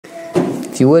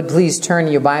If you would, please turn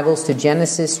your Bibles to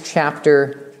Genesis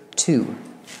chapter 2.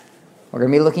 We're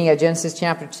going to be looking at Genesis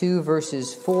chapter 2,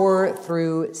 verses 4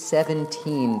 through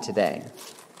 17 today.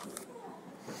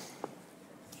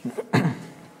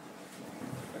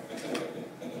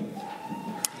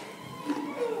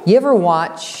 You ever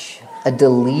watch a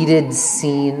deleted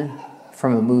scene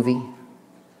from a movie?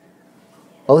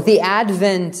 Well, with the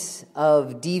advent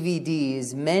of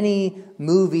DVDs, many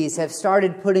movies have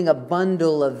started putting a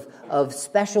bundle of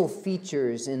special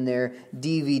features in their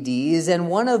DVDs, and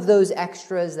one of those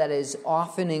extras that is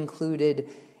often included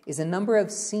is a number of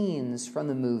scenes from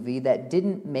the movie that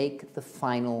didn't make the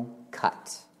final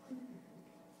cut.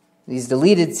 These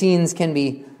deleted scenes can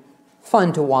be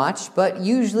fun to watch, but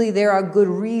usually there are good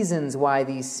reasons why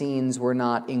these scenes were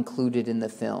not included in the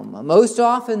film. Most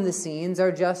often the scenes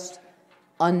are just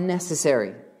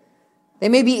unnecessary. They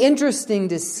may be interesting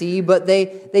to see, but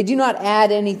they do not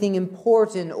add anything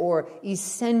important or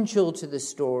essential to the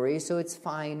story, so it's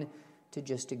fine to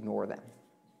just ignore them.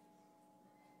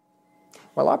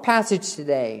 Well, our passage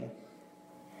today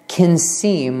can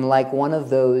seem like one of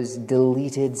those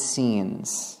deleted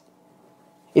scenes.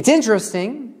 It's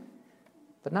interesting,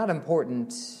 but not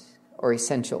important or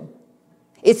essential.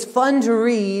 It's fun to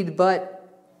read,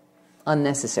 but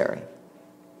unnecessary.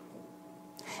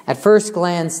 At first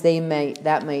glance,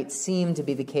 that might seem to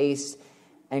be the case,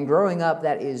 and growing up,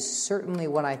 that is certainly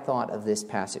what I thought of this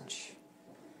passage.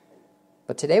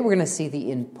 But today we're going to see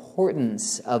the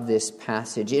importance of this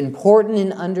passage, important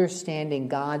in understanding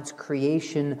God's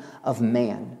creation of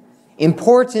man,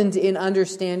 important in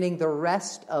understanding the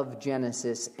rest of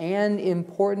Genesis, and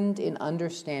important in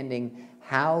understanding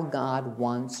how God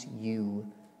wants you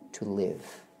to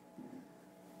live.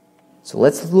 So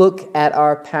let's look at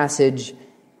our passage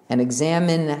and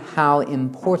examine how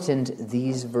important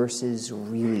these verses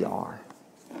really are.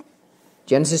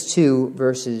 Genesis 2,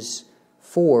 verses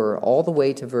 4, all the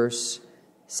way to verse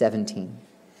 17.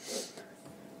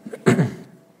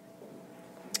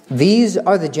 These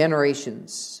are the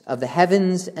generations of the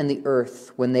heavens and the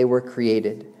earth when they were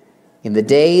created, in the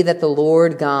day that the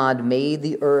Lord God made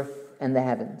the earth and the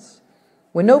heavens,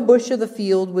 when no bush of the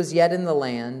field was yet in the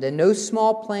land, and no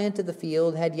small plant of the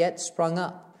field had yet sprung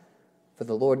up. For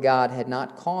the Lord God had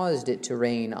not caused it to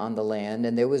rain on the land,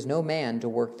 and there was no man to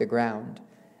work the ground.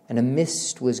 And a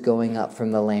mist was going up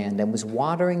from the land, and was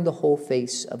watering the whole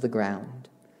face of the ground.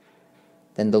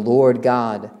 Then the Lord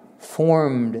God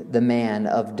formed the man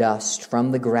of dust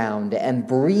from the ground, and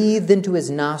breathed into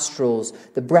his nostrils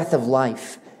the breath of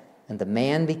life, and the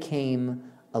man became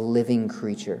a living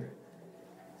creature.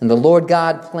 And the Lord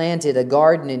God planted a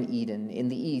garden in Eden in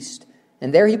the east,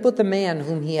 and there he put the man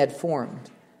whom he had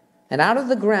formed. And out of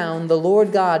the ground the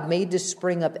Lord God made to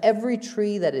spring up every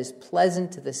tree that is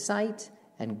pleasant to the sight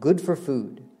and good for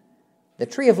food. The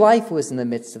tree of life was in the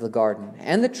midst of the garden,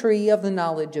 and the tree of the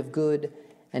knowledge of good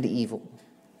and evil.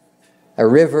 A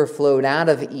river flowed out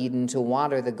of Eden to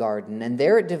water the garden, and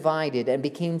there it divided and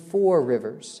became 4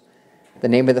 rivers. The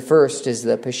name of the first is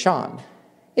the Pishon.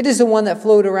 It is the one that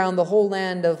flowed around the whole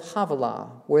land of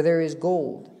Havilah, where there is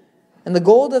gold. And the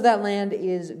gold of that land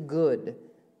is good.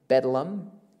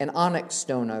 Bdellium and onyx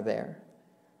stone are there.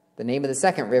 The name of the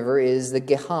second river is the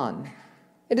Gihon.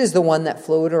 It is the one that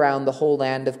flowed around the whole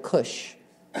land of Cush.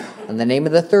 And the name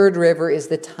of the third river is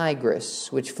the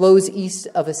Tigris, which flows east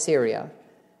of Assyria.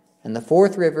 And the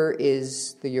fourth river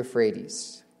is the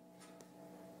Euphrates.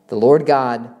 The Lord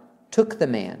God took the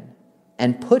man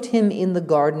and put him in the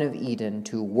Garden of Eden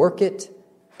to work it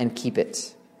and keep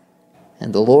it.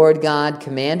 And the Lord God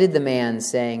commanded the man,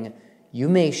 saying, You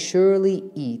may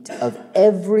surely eat of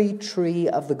every tree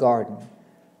of the garden,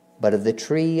 but of the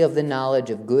tree of the knowledge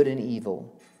of good and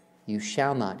evil you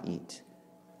shall not eat.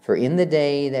 For in the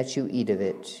day that you eat of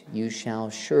it, you shall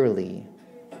surely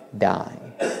die.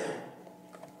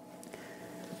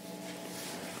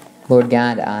 Lord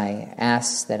God, I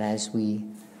ask that as we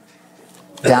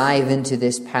dive into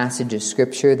this passage of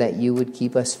Scripture, that you would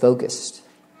keep us focused,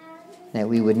 that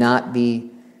we would not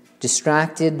be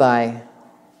distracted by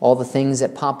all the things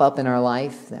that pop up in our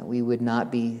life, that we would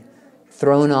not be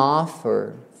thrown off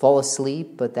or fall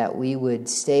asleep, but that we would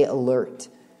stay alert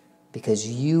because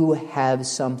you have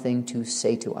something to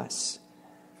say to us.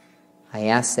 I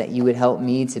ask that you would help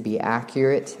me to be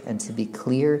accurate and to be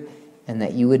clear, and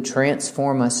that you would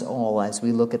transform us all as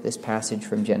we look at this passage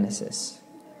from Genesis.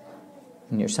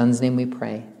 In your Son's name we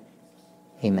pray.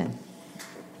 Amen.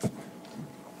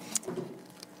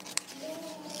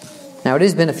 Now, it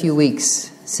has been a few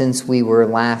weeks since we were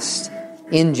last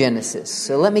in Genesis,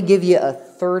 so let me give you a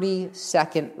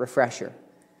 30-second refresher.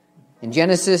 In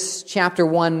Genesis chapter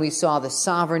 1, we saw the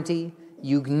sovereignty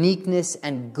uniqueness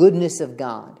and goodness of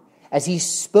God as he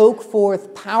spoke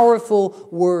forth powerful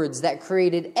words that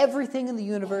created everything in the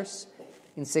universe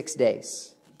in 6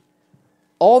 days.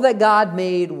 All that God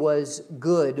made was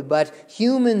good, but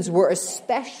humans were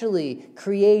especially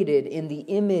created in the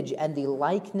image and the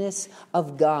likeness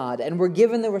of God, and were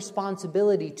given the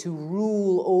responsibility to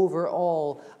rule over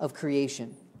all of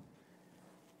creation.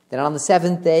 Then on the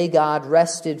seventh day, God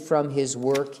rested from his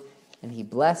work, and he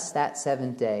blessed that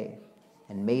seventh day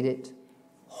and made it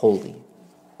holy.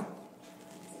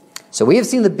 So we have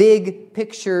seen the big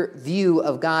picture view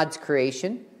of God's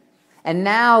creation. And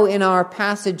now in our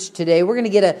passage today, we're going to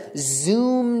get a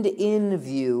zoomed-in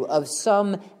view of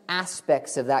some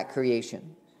aspects of that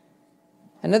creation.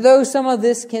 And although some of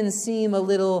this can seem a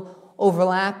little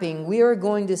overlapping, we are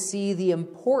going to see the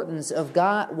importance of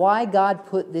God, why God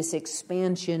put this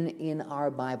expansion in our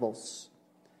Bibles.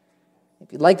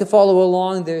 If you'd like to follow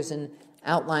along, there's an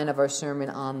outline of our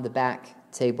sermon on the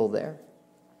back table there.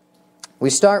 We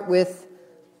start with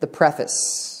the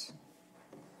preface.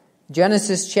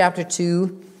 Genesis chapter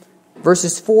 2,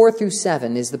 verses 4 through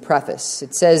 7 is the preface.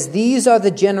 It says, "These are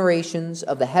the generations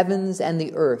of the heavens and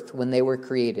the earth when they were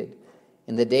created,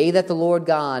 in the day that the Lord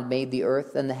God made the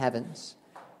earth and the heavens,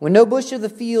 when no bush of the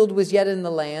field was yet in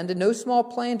the land, and no small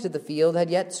plant of the field had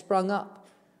yet sprung up.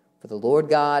 For the Lord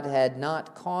God had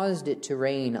not caused it to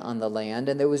rain on the land,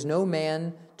 and there was no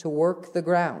man to work the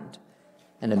ground.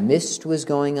 And a mist was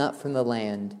going up from the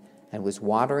land, and was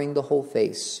watering the whole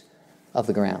face of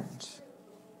the ground."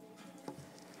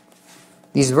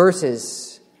 These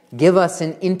verses give us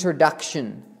an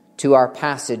introduction to our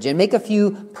passage and make a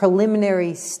few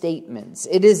preliminary statements.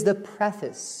 It is the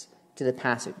preface to the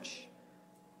passage.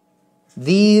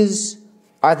 "These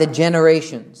are the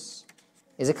generations"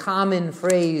 is a common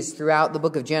phrase throughout the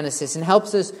book of Genesis and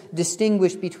helps us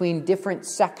distinguish between different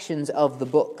sections of the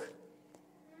book.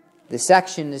 This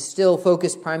section is still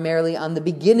focused primarily on the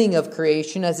beginning of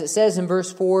creation, as it says in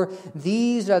verse 4,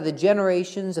 "These are the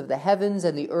generations of the heavens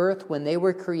and the earth when they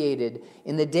were created,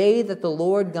 in the day that the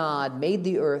Lord God made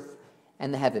the earth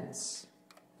and the heavens."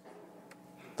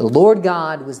 The Lord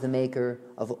God was the maker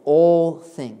of all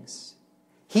things.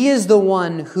 He is the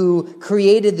one who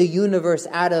created the universe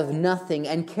out of nothing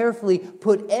and carefully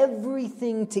put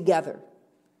everything together.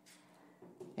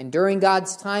 And during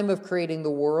God's time of creating the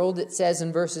world, it says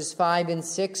in verses 5 and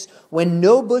 6, "When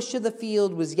no bush of the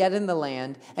field was yet in the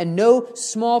land, and no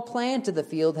small plant of the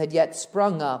field had yet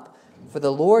sprung up, for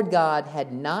the Lord God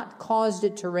had not caused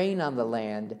it to rain on the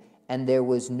land, and there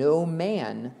was no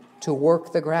man to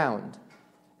work the ground.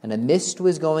 And a mist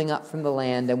was going up from the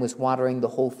land and was watering the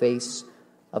whole face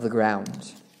of the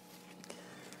ground."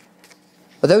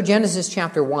 Although Genesis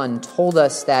chapter 1 told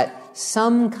us that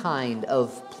some kind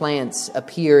of plants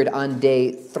appeared on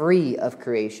day 3 of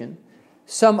creation,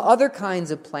 some other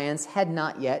kinds of plants had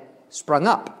not yet sprung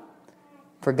up.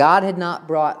 For God had not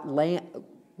brought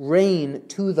rain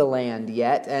to the land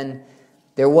yet, and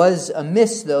there was a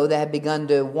mist, though, that had begun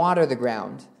to water the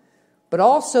ground. But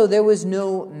also there was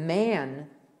no man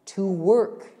to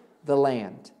work the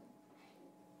land.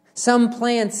 Some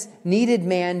plants needed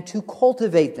man to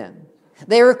cultivate them.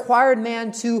 They required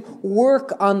man to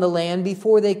work on the land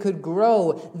before they could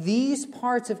grow. These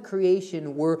parts of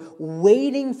creation were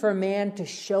waiting for man to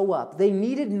show up. They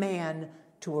needed man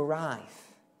to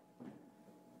arrive.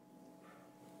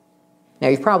 Now,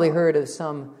 you've probably heard of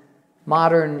some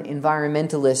modern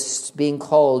environmentalists being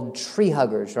called tree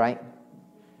huggers, right?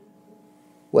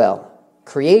 Well,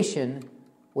 creation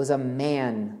was a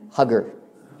man hugger.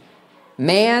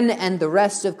 Man and the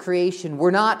rest of creation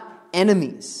were not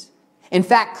enemies. In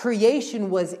fact, creation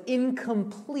was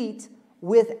incomplete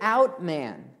without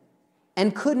man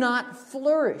and could not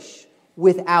flourish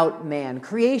without man.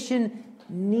 Creation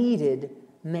needed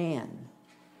man.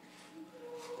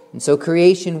 And so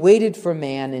creation waited for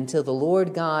man until the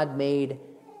Lord God made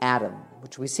Adam,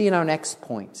 which we see in our next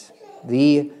point,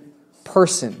 the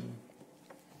person.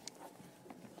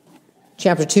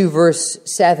 Chapter 2, verse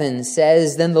 7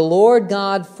 says, "Then the Lord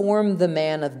God formed the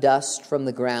man of dust from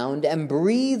the ground and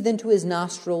breathed into his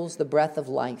nostrils the breath of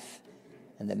life,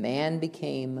 and the man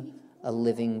became a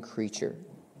living creature."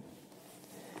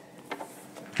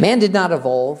 Man did not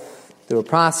evolve through a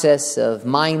process of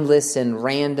mindless and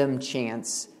random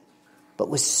chance, but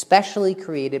was specially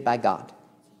created by God.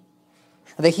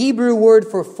 The Hebrew word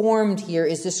for formed here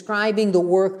is describing the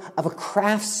work of a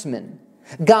craftsman.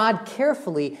 God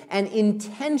carefully and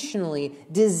intentionally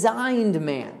designed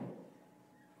man.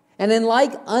 And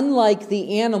unlike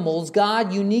the animals,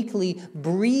 God uniquely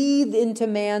breathed into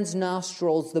man's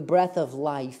nostrils the breath of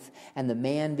life, and the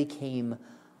man became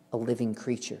a living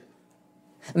creature.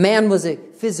 Man was a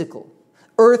physical,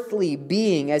 earthly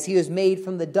being as he was made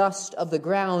from the dust of the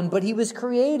ground, but he was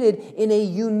created in a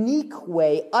unique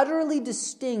way, utterly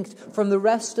distinct from the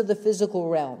rest of the physical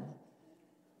realm.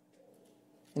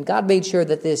 And God made sure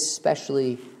that this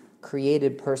specially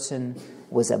created person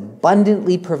was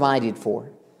abundantly provided for,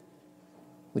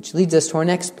 which leads us to our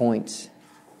next point,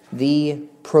 the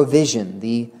provision,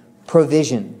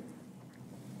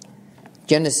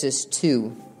 Genesis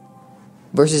 2,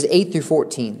 verses 8 through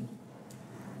 14.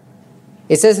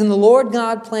 It says, "And the Lord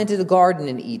God planted a garden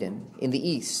in Eden, in the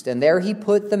east, and there he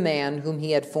put the man whom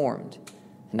he had formed.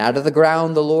 And out of the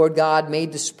ground the Lord God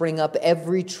made to spring up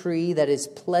every tree that is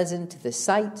pleasant to the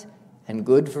sight and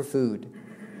good for food.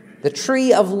 The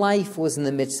tree of life was in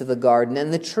the midst of the garden,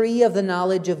 and the tree of the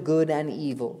knowledge of good and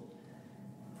evil.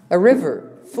 A river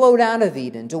flowed out of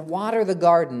Eden to water the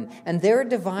garden, and there it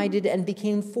divided and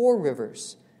became 4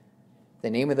 rivers. The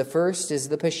name of the first is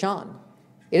the Pishon.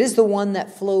 It is the one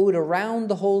that flowed around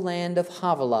the whole land of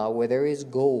Havilah, where there is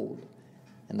gold.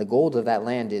 And the gold of that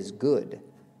land is good.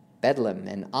 Bedlam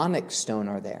and onyx stone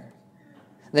are there.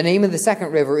 The name of the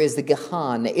second river is the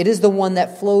Gihon. It is the one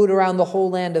that flowed around the whole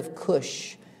land of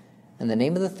Cush. And the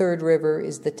name of the third river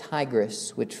is the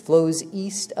Tigris, which flows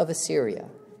east of Assyria.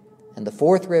 And the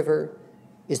fourth river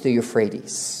is the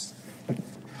Euphrates."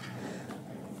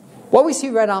 What we see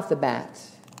right off the bat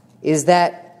is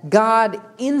that God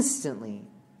instantly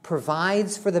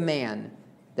provides for the man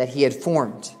that he had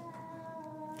formed.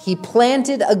 He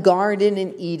planted a garden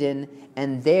in Eden,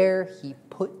 and there he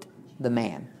put the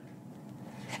man.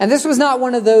 And this was not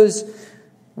one of those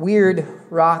weird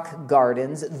rock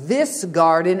gardens. This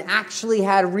garden actually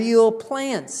had real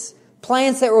plants.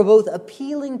 Plants that were both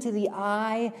appealing to the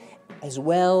eye as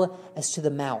well as to the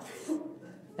mouth.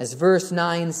 As verse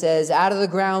 9 says, "Out of the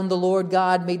ground the Lord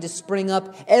God made to spring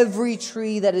up every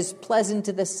tree that is pleasant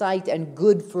to the sight and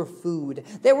good for food."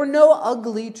 There were no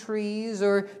ugly trees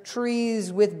or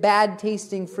trees with bad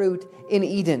tasting fruit in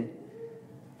Eden.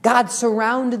 God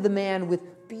surrounded the man with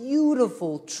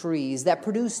beautiful trees that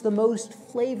produce the most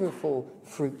flavorful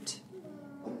fruit.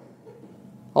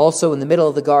 Also in the middle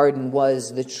of the garden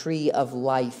was the tree of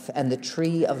life and the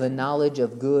tree of the knowledge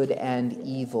of good and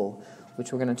evil,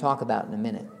 which we're going to talk about in a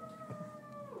minute.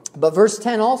 But verse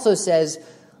 10 also says,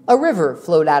 "A river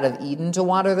flowed out of Eden to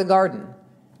water the garden,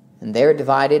 and there it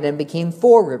divided and became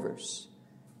 4 rivers."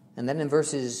 And then in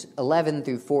verses 11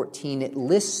 through 14, it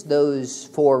lists those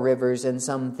 4 rivers and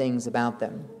some things about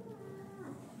them.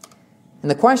 And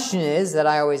the question is that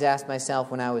I always asked myself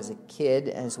when I was a kid,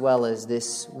 as well as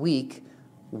this week,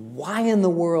 why in the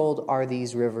world are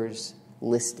these rivers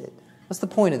listed? What's the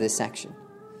point of this section?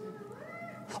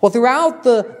 Well, throughout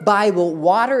the Bible,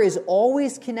 water is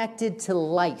always connected to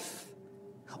life.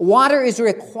 Water is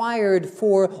required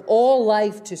for all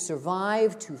life to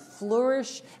survive, to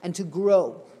flourish, and to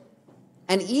grow.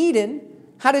 And Eden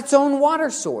had its own water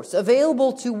source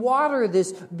available to water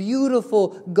this beautiful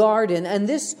garden. And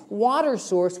this water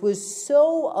source was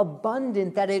so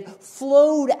abundant that it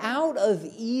flowed out of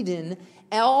Eden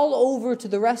all over to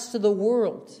the rest of the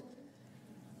world,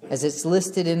 as it's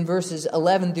listed in verses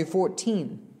 11 through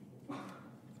 14.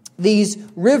 These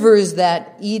rivers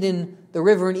that the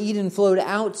river in Eden flowed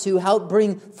out to help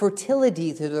bring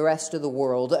fertility to the rest of the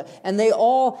world. And they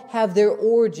all have their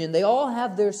origin, they all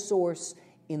have their source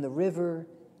in the river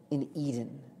in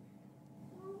Eden.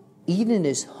 Eden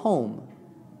is home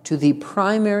to the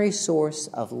primary source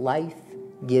of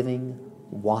life-giving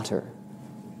water.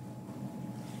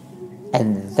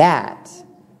 And that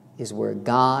is where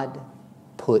God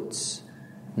puts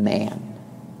man.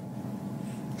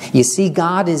 You see,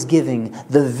 God is giving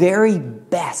the very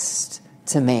best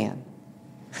to man.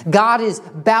 God is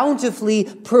bountifully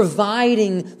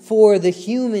providing for the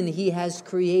human He has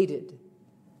created.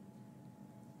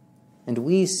 And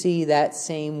we see that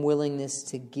same willingness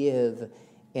to give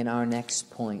in our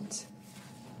next point.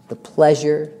 The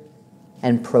pleasure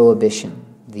and prohibition.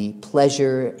 The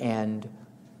pleasure and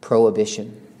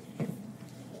prohibition.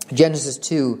 Genesis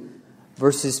 2,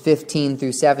 verses 15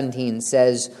 through 17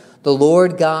 says, "The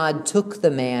Lord God took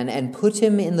the man and put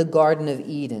him in the Garden of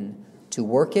Eden to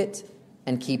work it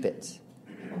and keep it.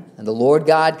 And the Lord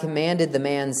God commanded the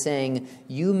man, saying,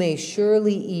 'You may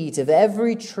surely eat of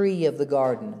every tree of the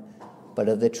garden, but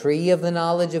of the tree of the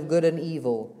knowledge of good and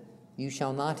evil you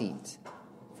shall not eat.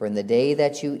 For in the day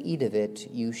that you eat of it,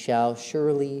 you shall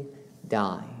surely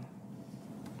die.'"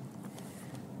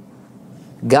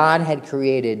 God had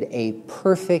created a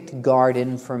perfect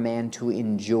garden for man to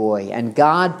enjoy, and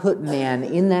God put man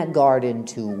in that garden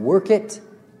to work it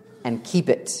and keep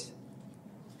it.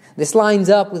 This lines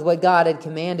up with what God had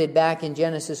commanded back in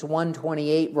Genesis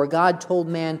 1:28, where God told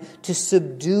man to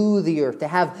subdue the earth, to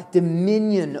have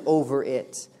dominion over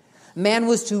it. Man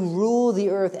was to rule the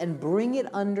earth and bring it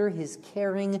under his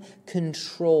caring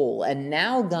control. And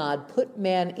now God put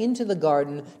man into the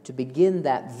garden to begin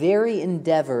that very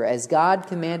endeavor as God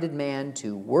commanded man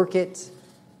to work it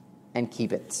and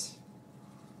keep it.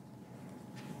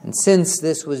 And since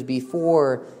this was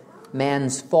before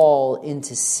man's fall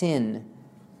into sin,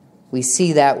 we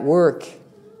see that work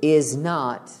is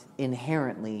not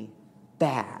inherently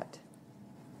bad.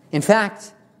 In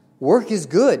fact, work is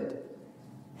good.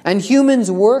 And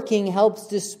humans working helps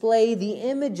display the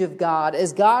image of God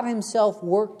as God himself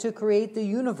worked to create the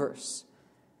universe.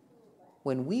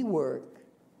 When we work,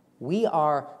 we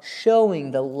are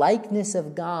showing the likeness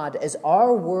of God as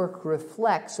our work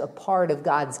reflects a part of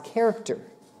God's character.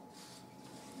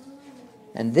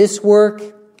 And this work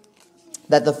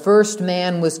that the first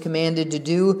man was commanded to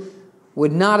do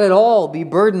would not at all be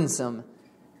burdensome.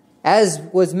 As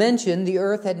was mentioned, the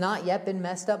earth had not yet been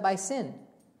messed up by sin.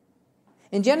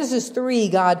 In Genesis 3,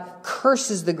 God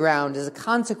curses the ground as a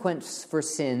consequence for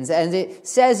sins. And it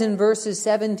says in verses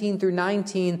 17 through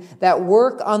 19 that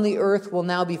work on the earth will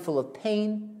now be full of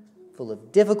pain, full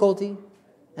of difficulty,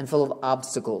 and full of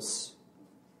obstacles.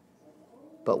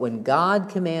 But when God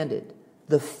commanded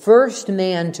the first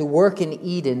man to work in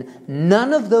Eden,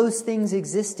 none of those things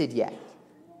existed yet,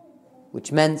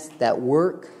 which meant that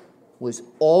work was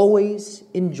always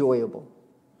enjoyable,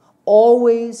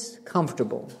 always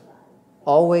comfortable,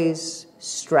 always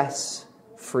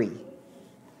stress-free.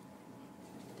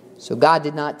 So God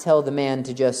did not tell the man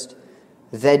to just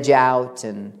veg out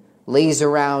and laze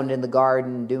around in the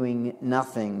garden doing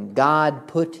nothing. God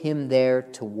put him there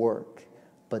to work,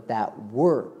 but that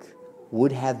work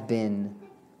would have been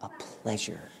a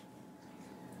pleasure.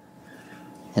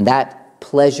 And that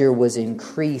pleasure was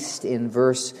increased in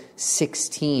verse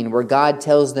 16, where God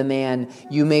tells the man,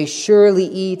 "You may surely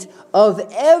eat of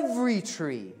every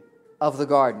tree of the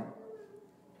garden."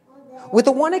 With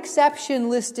the one exception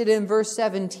listed in verse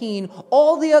 17,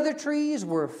 all the other trees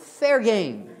were fair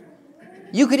game.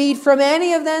 You could eat from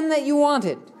any of them that you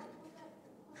wanted.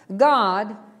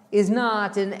 God is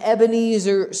not an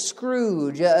Ebenezer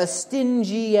Scrooge, a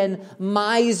stingy and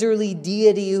miserly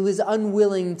deity who is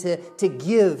unwilling to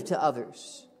give to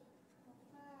others.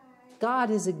 God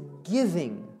is a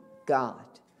giving God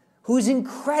who is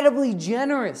incredibly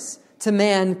generous to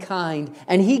mankind,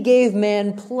 and he gave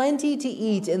man plenty to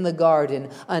eat in the garden,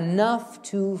 enough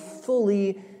to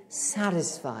fully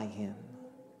satisfy him.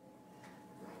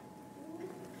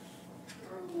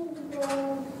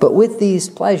 But with these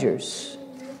pleasures,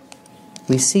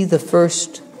 we see the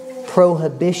first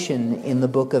prohibition in the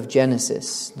book of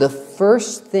Genesis. The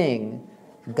first thing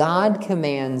God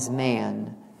commands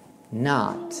man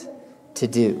not to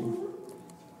do.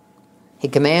 He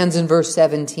commands in verse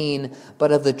 17,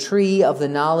 "But of the tree of the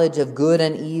knowledge of good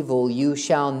and evil you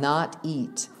shall not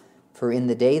eat, for in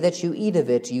the day that you eat of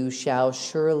it you shall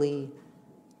surely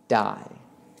die."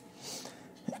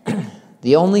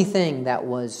 The only thing that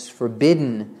was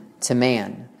forbidden to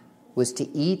man was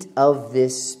to eat of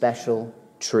this special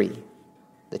tree,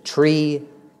 the tree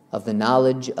of the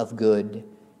knowledge of good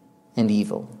and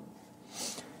evil.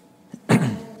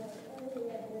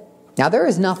 Now, there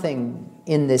is nothing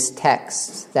in this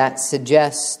text that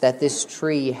suggests that this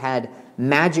tree had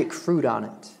magic fruit on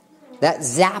it, that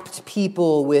zapped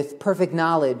people with perfect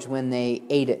knowledge when they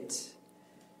ate it.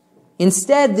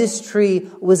 Instead, this tree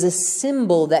was a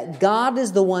symbol that God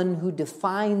is the one who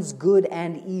defines good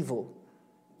and evil,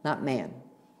 not man.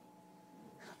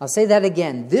 I'll say that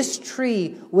again. This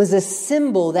tree was a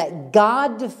symbol that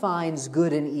God defines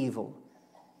good and evil,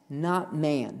 not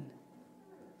man.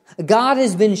 God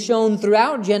has been shown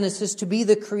throughout Genesis to be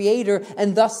the creator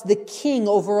and thus the king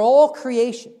over all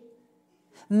creation.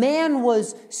 Man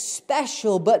was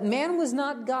special, but man was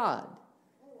not God.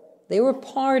 They were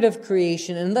part of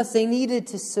creation, and thus they needed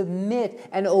to submit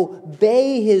and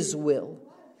obey his will.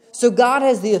 So God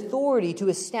has the authority to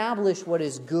establish what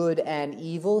is good and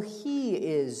evil. He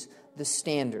is the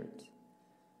standard.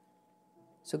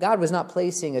 So God was not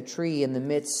placing a tree in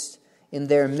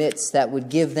their midst that would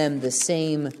give them the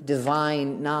same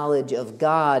divine knowledge of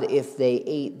God if they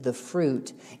ate the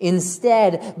fruit.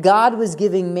 Instead, God was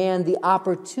giving man the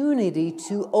opportunity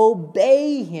to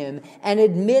obey him and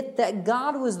admit that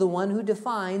God was the one who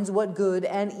defines what good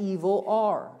and evil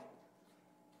are.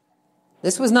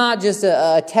 This was not just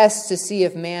a test to see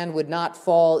if man would not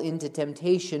fall into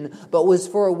temptation, but was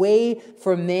for a way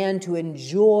for man to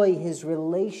enjoy his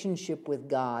relationship with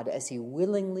God as he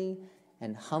willingly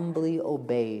and humbly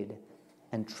obeyed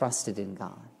and trusted in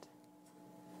God.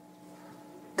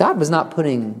 God was not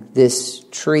putting this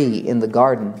tree in the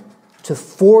garden to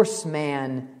force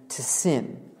man to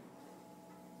sin.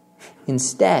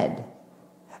 Instead,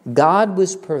 God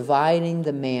was providing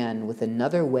the man with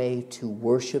another way to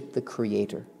worship the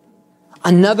Creator.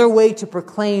 Another way to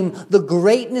proclaim the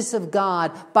greatness of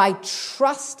God by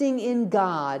trusting in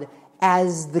God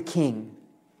as the King.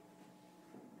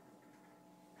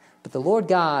 But the Lord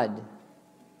God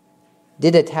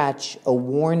did attach a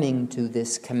warning to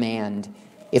this command.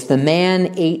 If the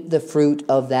man ate the fruit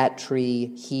of that tree,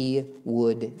 he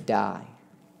would die.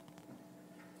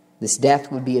 This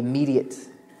death would be immediate,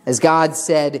 as God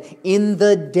said, in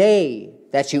the day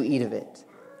that you eat of it.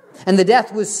 And the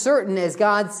death was certain, as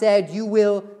God said, you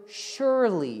will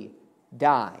surely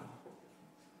die.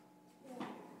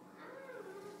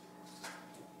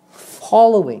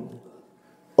 Following,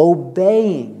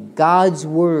 obeying God's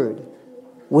word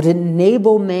would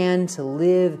enable man to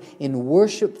live in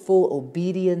worshipful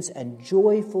obedience and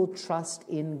joyful trust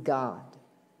in God.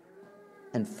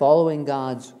 And following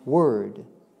God's word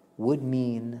would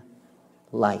mean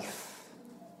life.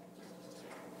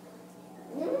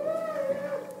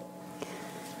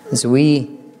 As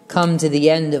we come to the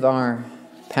end of our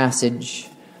passage,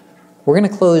 we're going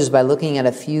to close by looking at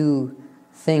a few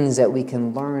things that we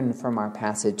can learn from our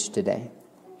passage today.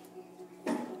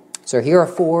 So here are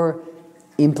 4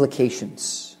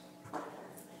 implications.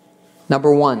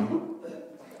 Number 1,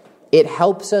 it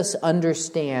helps us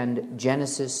understand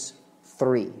Genesis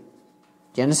 3.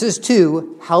 Genesis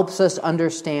 2 helps us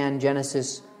understand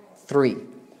Genesis 3.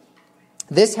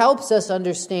 This helps us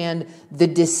understand the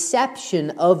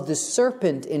deception of the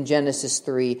serpent in Genesis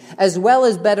 3, as well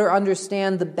as better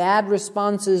understand the bad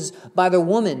responses by the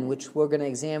woman, which we're going to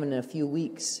examine in a few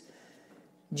weeks.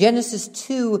 Genesis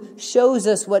 2 shows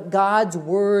us what God's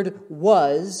word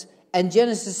was, and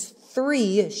Genesis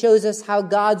 3 shows us how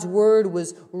God's word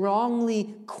was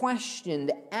wrongly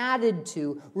questioned, added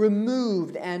to,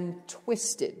 removed, and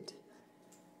twisted.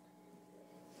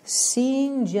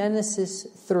 Seeing Genesis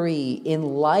 3 in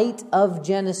light of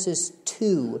Genesis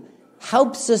 2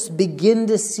 helps us begin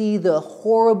to see the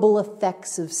horrible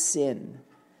effects of sin.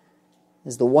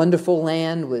 As the wonderful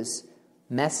land was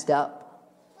messed up,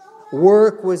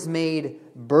 work was made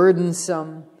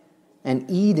burdensome, and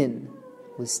Eden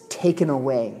was taken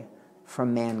away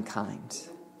from mankind.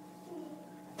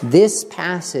 This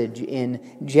passage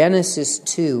in Genesis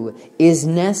 2 is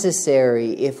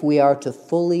necessary if we are to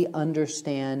fully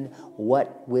understand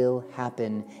what will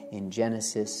happen in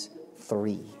Genesis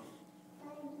 3.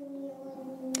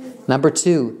 Number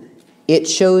 2, it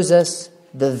shows us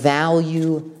the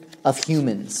value of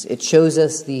humans. It shows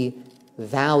us the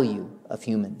value of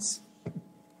humans.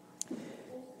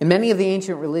 In many of the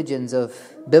ancient religions of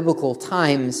biblical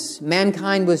times,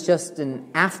 mankind was just an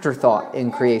afterthought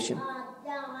in creation.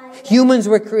 Humans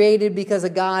were created because a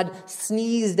god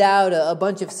sneezed out a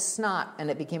bunch of snot and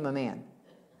it became a man.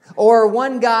 Or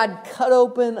one god cut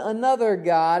open another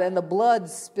god and the blood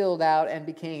spilled out and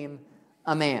became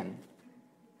a man.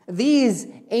 These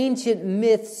ancient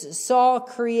myths saw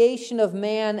creation of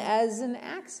man as an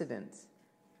accident,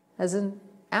 as an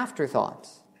afterthought.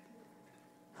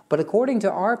 But according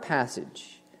to our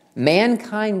passage,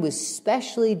 mankind was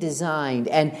specially designed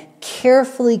and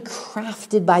carefully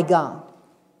crafted by God.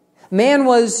 Man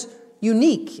was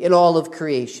unique in all of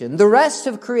creation. The rest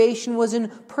of creation was in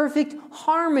perfect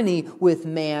harmony with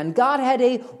man. God had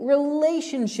a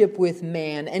relationship with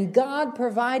man, and God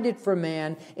provided for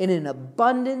man in an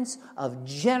abundance of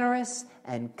generous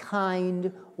and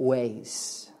kind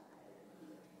ways.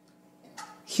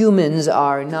 Humans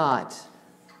are not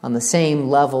on the same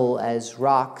level as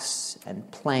rocks and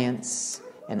plants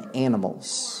and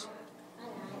animals.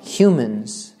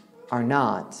 Humans are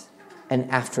not an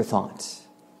afterthought.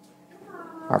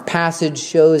 Our passage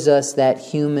shows us that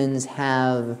humans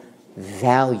have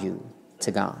value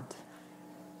to God.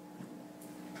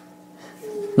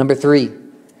 Number 3,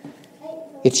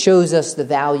 it shows us the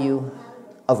value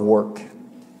of work.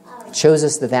 It shows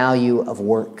us the value of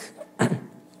work.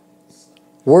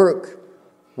 Work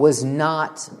was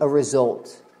not a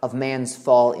result of man's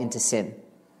fall into sin,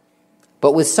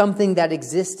 but was something that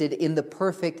existed in the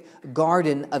perfect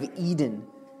Garden of Eden,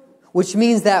 which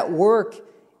means that work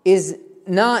is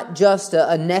not just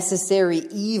a necessary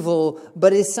evil,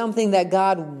 but is something that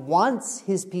God wants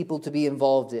his people to be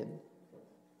involved in.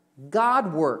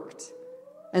 God worked.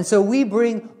 And so we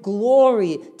bring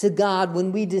glory to God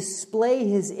when we display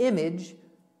his image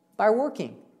by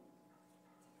working.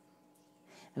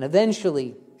 And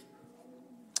eventually,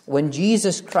 when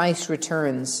Jesus Christ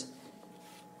returns,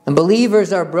 and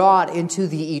believers are brought into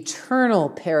the eternal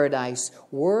paradise,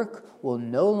 work will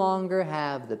no longer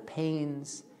have the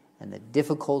pains and the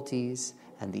difficulties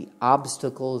and the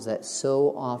obstacles that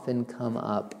so often come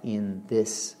up in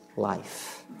this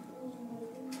life.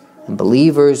 And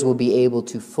believers will be able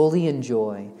to fully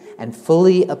enjoy and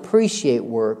fully appreciate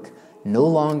work, no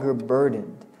longer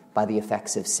burdened by the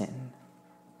effects of sin.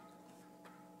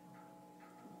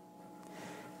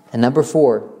 And number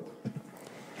 4,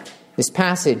 this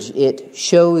passage, it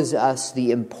shows us the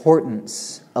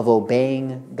importance of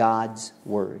obeying God's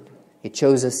word. It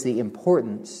shows us the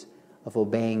importance of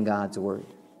obeying God's word.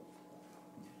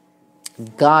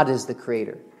 God is the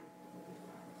creator.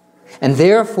 And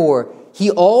therefore, he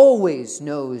always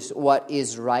knows what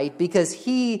is right because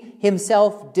he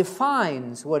himself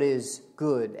defines what is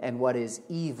good and what is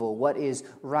evil, what is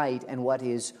right and what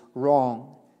is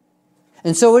wrong.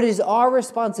 And so it is our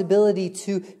responsibility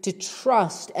to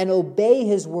trust and obey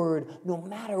his word no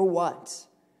matter what.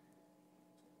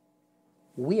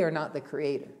 We are not the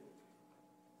creator.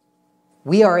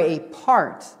 We are a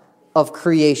part of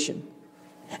creation.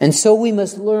 And so we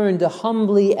must learn to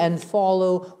humbly and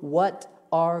follow what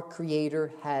our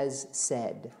Creator has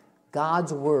said.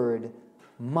 God's word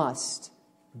must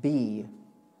be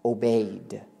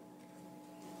obeyed.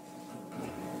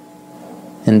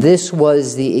 And this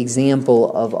was the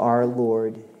example of our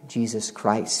Lord Jesus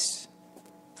Christ.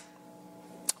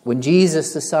 When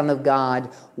Jesus, the Son of God,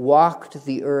 walked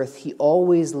the earth, he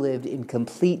always lived in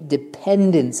complete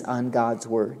dependence on God's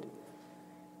word.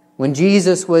 When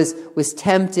Jesus was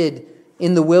tempted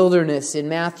in the wilderness in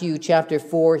Matthew chapter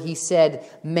 4, he said,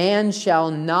 "Man shall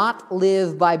not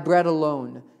live by bread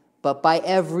alone, but by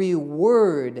every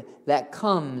word that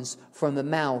comes from the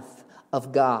mouth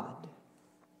of God."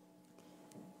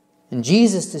 And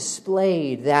Jesus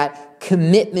displayed that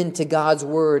commitment to God's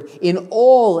word in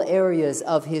all areas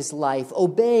of his life,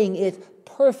 obeying it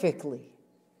perfectly.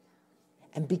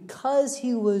 And because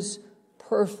he was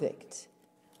perfect,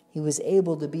 he was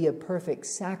able to be a perfect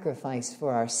sacrifice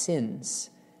for our sins.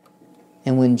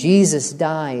 And when Jesus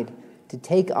died to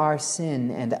take our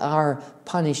sin and our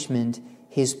punishment,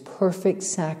 his perfect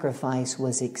sacrifice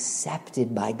was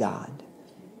accepted by God.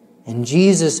 And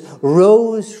Jesus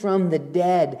rose from the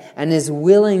dead and is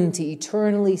willing to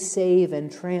eternally save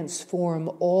and transform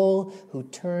all who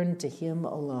turn to him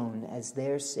alone as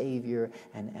their Savior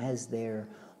and as their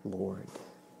Lord.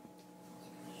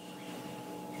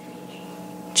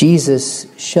 Jesus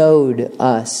showed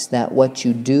us that what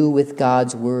you do with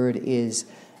God's word is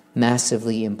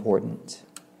massively important.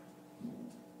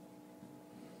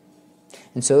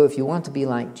 And so if you want to be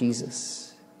like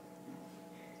Jesus,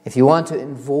 if you want to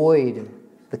avoid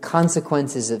the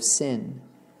consequences of sin,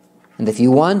 and if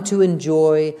you want to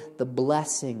enjoy the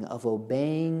blessing of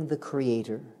obeying the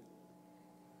Creator,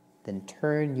 then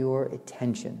turn your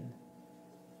attention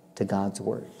to God's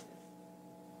word.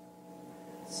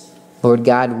 Lord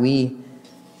God, we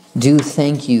do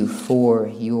thank you for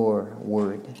your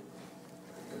word.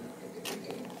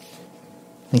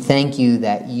 We thank you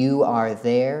that you are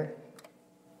there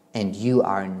and you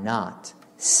are not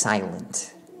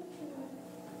silent.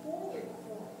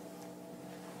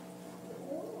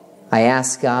 I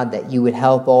ask, God, that you would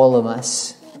help all of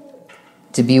us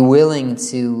to be willing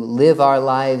to live our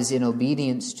lives in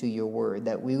obedience to your word,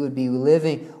 that we would be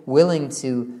willing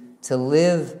to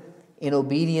live in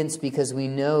obedience because we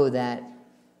know that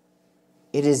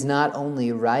it is not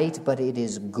only right, but it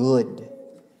is good.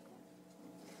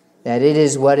 That it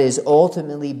is what is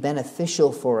ultimately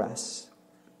beneficial for us.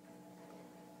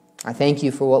 I thank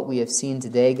you for what we have seen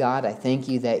today, God. I thank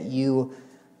you that you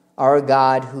are a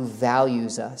God who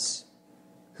values us,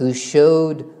 who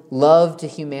showed love to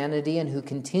humanity and who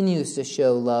continues to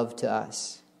show love to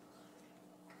us.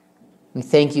 We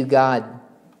thank you, God,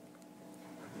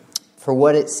 for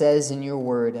what it says in your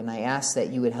word, and I ask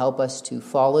that you would help us to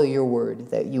follow your word,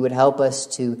 that you would help us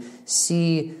to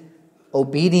see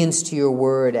obedience to your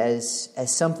word as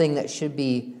something that should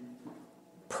be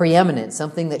preeminent,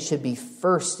 something that should be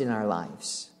first in our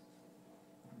lives.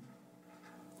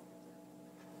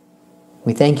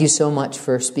 We thank you so much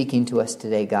for speaking to us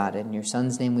today, God. In your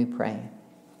Son's name we pray.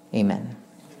 Amen.